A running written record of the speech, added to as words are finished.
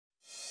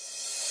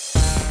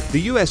The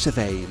US of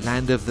A,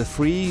 land of the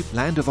free,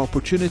 land of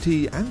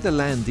opportunity, and the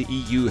land the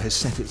EU has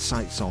set its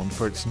sights on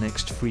for its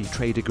next free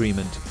trade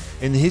agreement.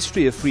 In the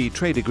history of free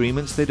trade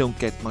agreements, they don't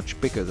get much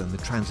bigger than the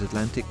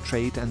Transatlantic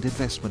Trade and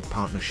Investment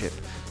Partnership,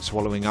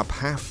 swallowing up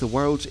half the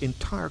world's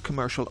entire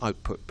commercial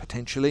output,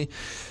 potentially.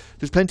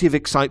 There's plenty of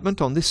excitement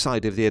on this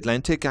side of the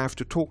Atlantic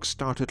after talks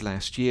started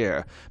last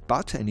year.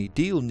 But any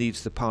deal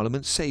needs the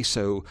Parliament's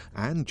say-so,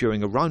 and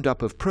during a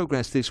roundup of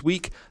progress this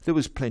week, there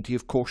was plenty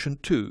of caution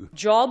too.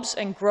 Jobs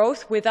and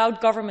growth without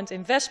government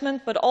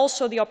investment, but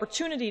also the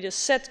opportunity to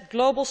set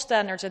global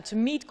standards and to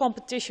meet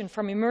competition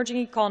from emerging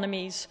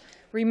economies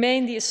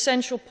remain the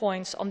essential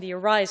points on the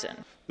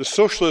horizon. The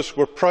Socialists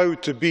were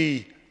proud to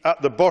be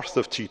at the birth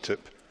of TTIP,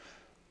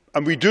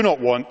 and we do not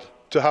want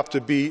to have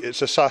to be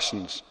its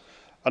assassins.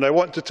 And I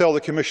want to tell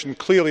the Commission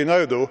clearly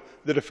now, though,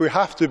 that if we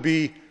have to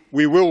be,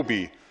 we will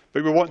be.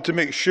 But we want to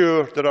make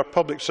sure that our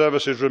public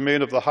services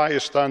remain of the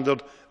highest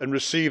standard and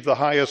receive the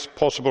highest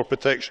possible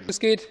protection. Es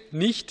geht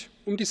nicht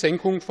die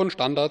Senkung von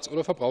Standards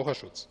oder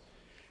Verbraucherschutz.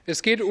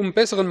 Es geht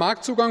besseren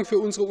Marktzugang für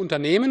unsere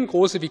Unternehmen,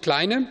 große wie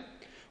kleine,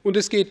 und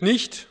es geht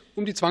nicht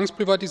die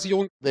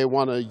Zwangsprivatisierung. They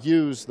want to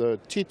use the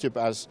TTIP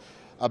as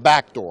a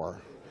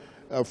backdoor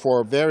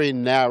for very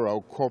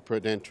narrow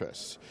corporate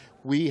interests.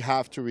 We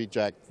have to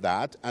reject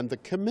that, and the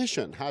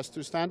Commission has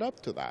to stand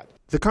up to that.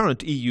 The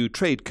current EU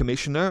Trade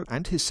Commissioner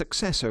and his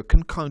successor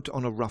can count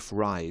on a rough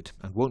ride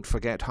and won't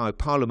forget how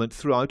Parliament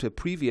threw out a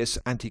previous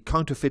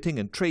anti-counterfeiting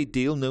and trade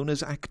deal known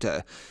as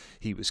ACTA.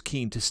 He was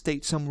keen to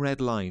state some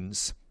red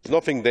lines. There's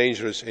nothing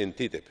dangerous in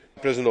TTIP.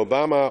 President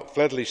Obama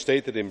flatly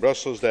stated in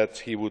Brussels that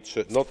he would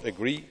not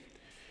agree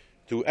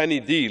to any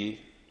deal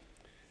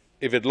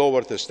if it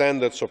lowered the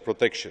standards of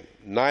protection.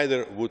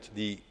 Neither would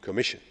the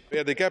Commission.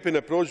 Where the gap in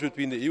approach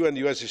between the EU and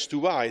the US is too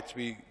wide,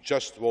 we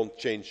just won't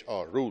change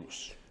our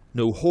rules.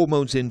 No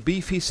hormones in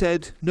beef, he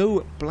said,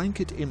 no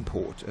blanket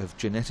import of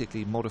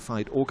genetically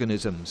modified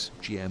organisms,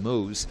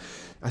 GMOs.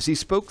 As he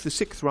spoke, the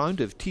sixth round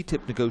of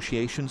TTIP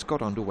negotiations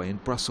got underway in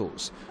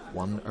Brussels,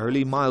 one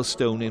early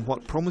milestone in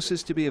what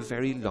promises to be a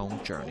very long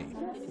journey.